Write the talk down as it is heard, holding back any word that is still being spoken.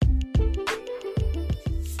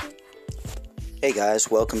Hey guys,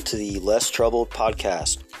 welcome to the Less Troubled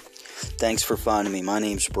podcast. Thanks for finding me. My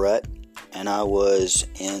name's Brett, and I was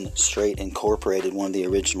in Straight Incorporated, one of the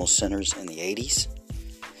original centers in the 80s.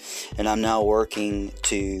 And I'm now working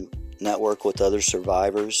to network with other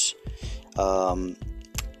survivors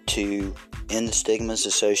to end the stigmas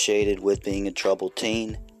associated with being a troubled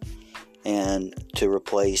teen and to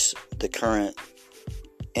replace the current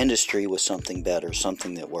industry with something better,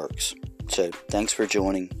 something that works. So, thanks for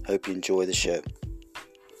joining. Hope you enjoy the show.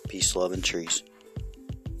 Peace, love, and trees.